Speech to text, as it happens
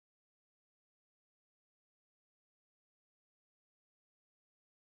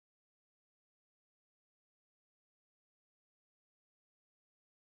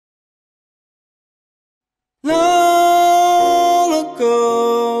long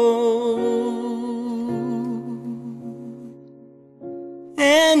ago,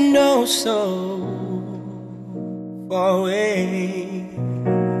 and oh so far away.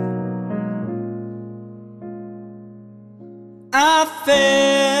 I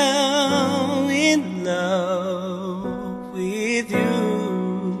fell in love with you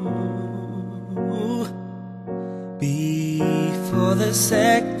before the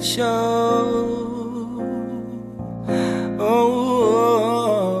sex show.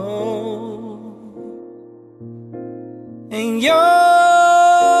 And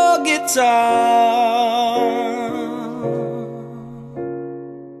your guitar,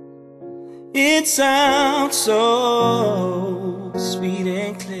 it sounds so sweet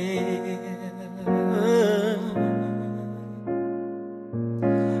and clear,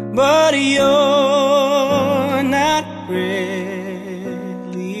 but you're not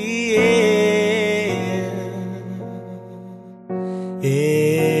really here.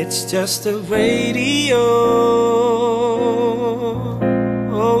 It's just a radio.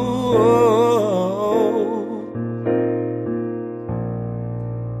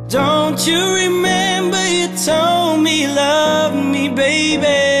 Don't you remember you told me you loved me, baby?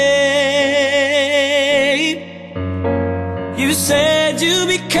 You said you'd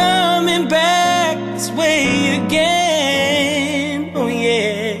be coming back this way again. Oh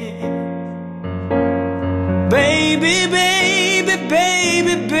yeah. Baby, baby,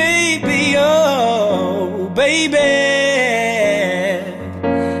 baby, baby, oh baby,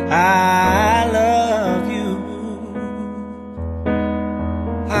 I love you,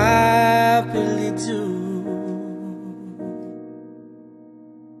 I really do.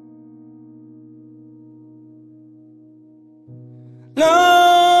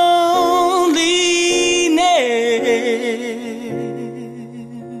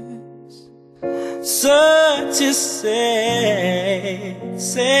 Loneliness, such a sad,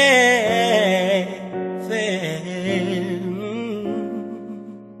 sad thing.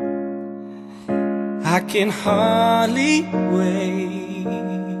 I can hardly wait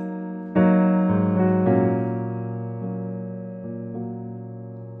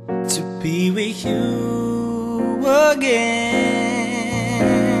to be with you again.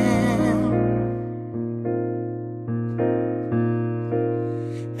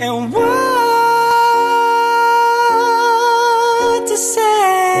 And what to say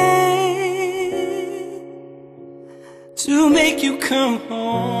to make you come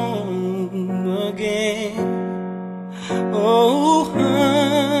home again? Oh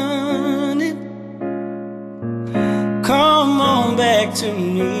honey, come on back to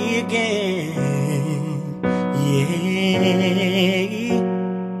me again. Yeah,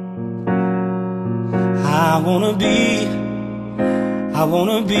 I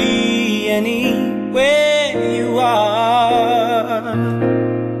wanna be anywhere you are.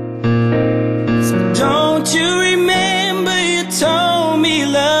 So don't you remember you told me you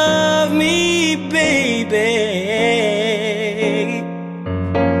love me, baby?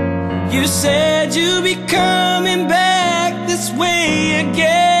 You said you'd be coming back this way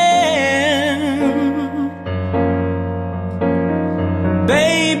again.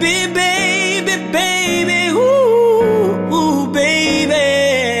 Baby,